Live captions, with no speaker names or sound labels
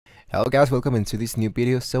Hello guys, welcome into this new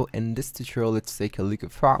video. So in this tutorial, let's take a look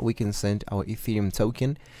at how we can send our Ethereum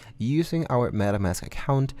token using our Metamask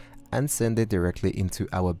account and send it directly into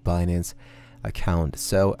our Binance account.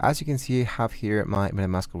 So as you can see, I have here my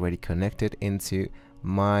Metamask already connected into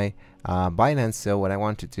my Binance. So what I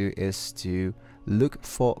want to do is to look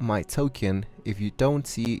for my token. If you don't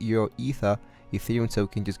see your Ethereum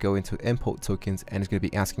token, just go into import tokens and it's going to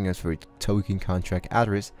be asking us for a token contract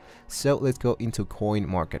address. So let's go into coin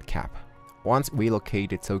market cap. Once we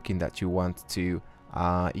locate the token that you want to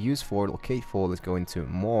locate for, let's go into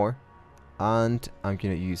more, and I'm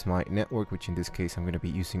going to use my network, which in this case I'm going to be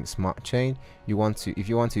using smart chain. If you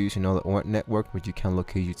want to use another network which you can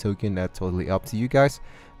locate your token, that's totally up to you guys,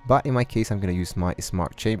 but in my case I'm going to use my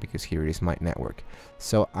smart chain because here it is my network.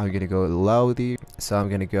 So I'm going to go below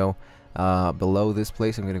below this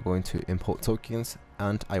place. I'm going to go into import tokens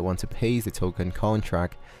and I want to paste the token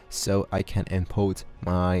contract so I can import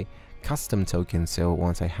my custom token. So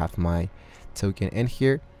once I have my token in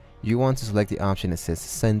here, you want to select the option that says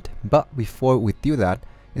send, but before we do that,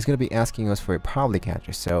 it's going to be asking us for a public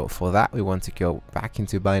address. So for that, we want to go back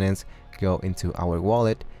into Binance, go into our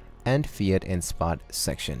wallet and fiat and spot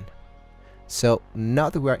section. So now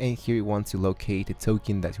that we're in here, we want to locate the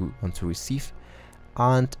token that we want to receive,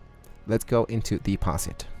 and let's go into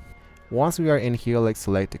deposit. Once we are in here, let's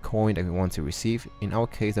select the coin that we want to receive. In our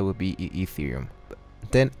case, that would be Ethereum.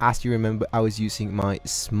 Then, as you remember, I was using my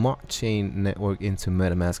smart chain network into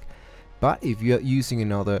Metamask, but if you're using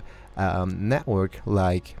another network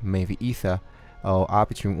like maybe ETH or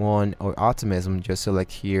Arbitrum One or Optimism, just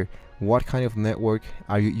select here what kind of network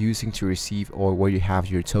are you using to receive or where you have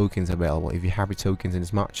your tokens available. If you have your tokens in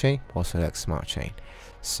smart chain, we'll select smart chain.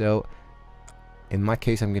 So in my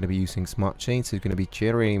case, I'm going to be using smart chain, so it's going to be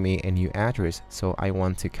generating me a new address. So I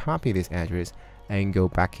want to copy this address and go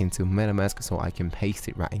back into Metamask so I can paste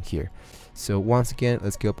it right in here. So once again,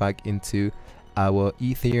 let's go back into our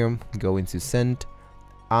Ethereum, go into send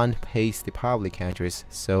and paste the public address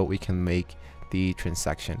so we can make the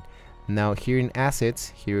transaction. Now here in assets,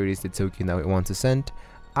 here is the token that we want to send,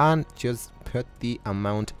 and just put the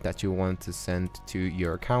amount that you want to send to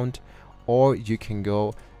your account, or you can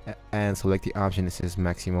go and select the option that says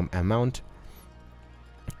maximum amount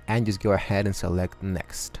and just go ahead and select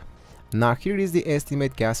next. Now here is the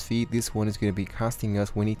estimate gas fee. This one is going to be costing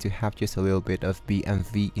us, we need to have just a little bit of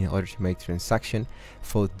BNV in order to make the transaction.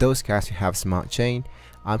 For those guys who have smart chain,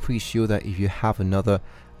 I'm pretty sure that if you have another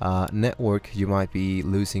network, you might be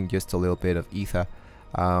losing just a little bit of ether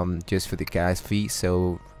just for the gas fee.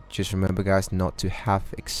 So just remember guys, not to have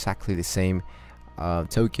exactly the same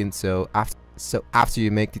token. So after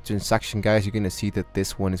you make the transaction, guys, you're going to see that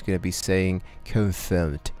this one is going to be saying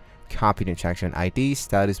confirmed, copy transaction ID,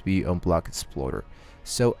 status be on block explorer.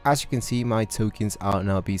 So as you can see, my tokens are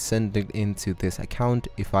now be sent into this account.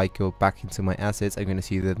 If I go back into my assets, I'm going to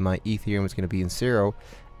see that my Ethereum is going to be in 0,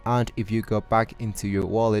 and if you go back into your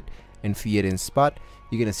wallet and fiat in spot,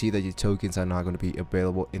 you're going to see that your tokens are not going to be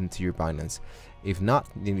available into your Binance. If not,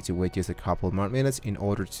 you need to wait just a couple more minutes in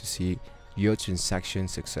order to see your transaction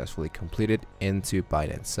successfully completed into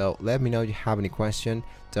Binance. So let me know if you have any question.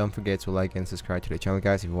 Don't forget to like and subscribe to the channel,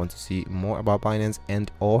 guys, if you want to see more about Binance and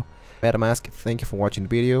or Metamask. Thank you for watching the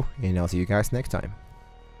video, and I'll see you guys next time.